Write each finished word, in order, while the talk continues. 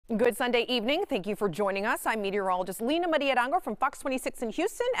Good Sunday evening. Thank you for joining us. I'm meteorologist Lina Mariarango from Fox 26 in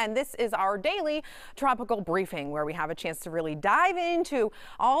Houston, and this is our daily tropical briefing where we have a chance to really dive into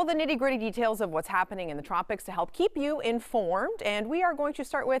all the nitty-gritty details of what's happening in the tropics to help keep you informed. And we are going to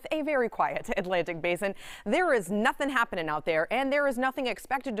start with a very quiet Atlantic Basin. There is nothing happening out there, and there is nothing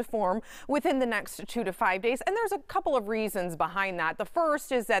expected to form within the next 2 to 5 days. And there's a couple of reasons behind that. The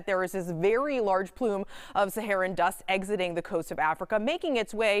first is that there is this very large plume of Saharan dust exiting the coast of Africa, making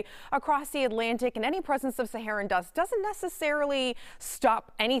its way across the Atlantic, and any presence of Saharan dust doesn't necessarily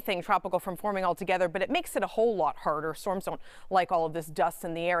stop anything tropical from forming altogether, but it makes it a whole lot harder. Storms don't like all of this dust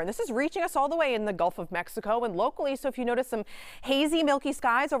in the air, and this is reaching us all the way in the Gulf of Mexico and locally. So if you notice some hazy, milky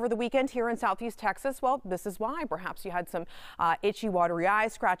skies over the weekend here in southeast Texas, well, this is why. Perhaps you had some itchy, watery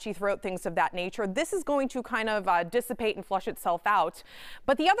eyes, scratchy throat, things of that nature. This is going to kind of dissipate and flush itself out.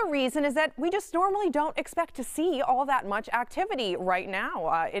 But the other reason is that we just normally don't expect to see all that much activity right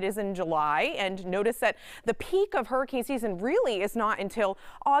now. It is in July, and notice that the peak of hurricane season really is not until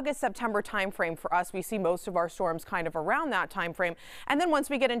August, September timeframe for us. We see most of our storms kind of around that timeframe. And then once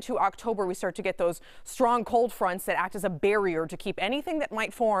we get into October, we start to get those strong cold fronts that act as a barrier to keep anything that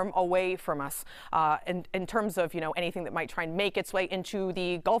might form away from us in terms of, anything that might try and make its way into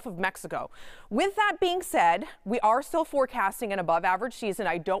the Gulf of Mexico. With that being said, we are still forecasting an above average season.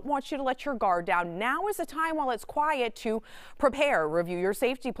 I don't want you to let your guard down. Now is the time while it's quiet to prepare, review your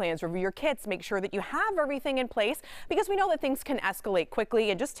safety plans, review your kits, make sure that you have everything in place, because we know that things can escalate quickly.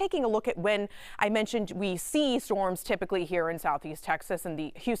 And just taking a look at when I mentioned we see storms typically here in southeast Texas and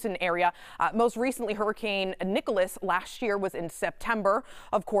the Houston area. Most recently, Hurricane Nicholas last year was in September.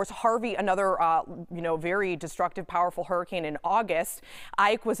 Of course, Harvey, another very destructive, powerful hurricane, in August.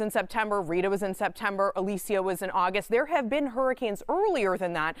 Ike was in September. Rita was in September. Alicia was in August. There have been hurricanes earlier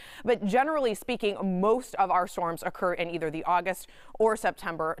than that, but generally speaking, most of our storms occur in either the August or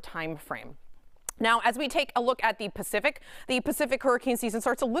September time frame. Now, as we take a look at the Pacific hurricane season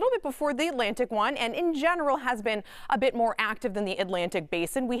starts a little bit before the Atlantic one, and in general has been a bit more active than the Atlantic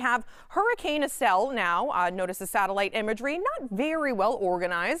Basin. We have Hurricane Estelle now. Notice the satellite imagery, not very well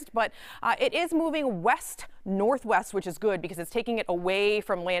organized, but it is moving west-northwest, which is good because it's taking it away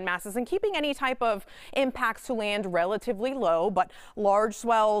from land masses and keeping any type of impacts to land relatively low. But large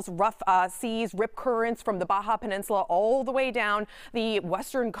swells, rough seas, rip currents from the Baja Peninsula all the way down the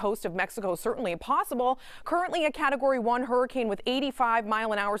western coast of Mexico, certainly possible. Currently a Category 1 hurricane with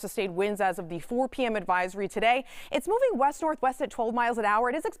 85-mile-an-hour sustained winds as of the 4 p.m. advisory today. It's moving west-northwest at 12 miles an hour.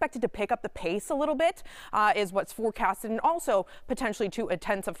 It is expected to pick up the pace a little bit, is what's forecasted, and also potentially to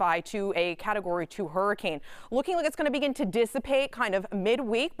intensify to a Category 2 hurricane. Looking like it's going to begin to dissipate kind of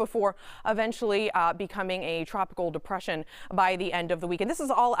midweek before eventually becoming a tropical depression by the end of the week. And this is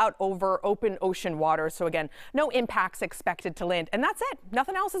all out over open ocean waters. So again, no impacts expected to land. And that's it.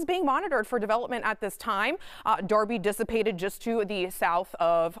 Nothing else is being monitored for development at this time. Darby dissipated just to the south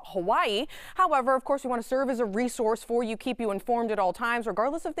of Hawaii. However, of course, we want to serve as a resource for you, keep you informed at all times,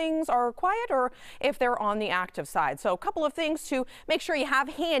 regardless if things are quiet or if they're on the active side. So a couple of things to make sure you have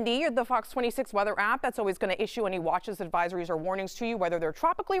handy: the Fox 26 weather app. That's always going to issue any watches, advisories, or warnings to you, whether they're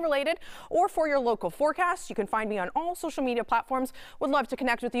tropically related or for your local forecast. You can find me on all social media platforms. Would love to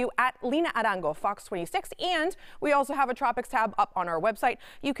connect with you at Lina Arango, Fox 26. And we also have a tropics tab up on our website.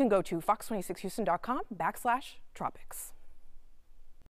 You can go to fox26houston.com/tropics.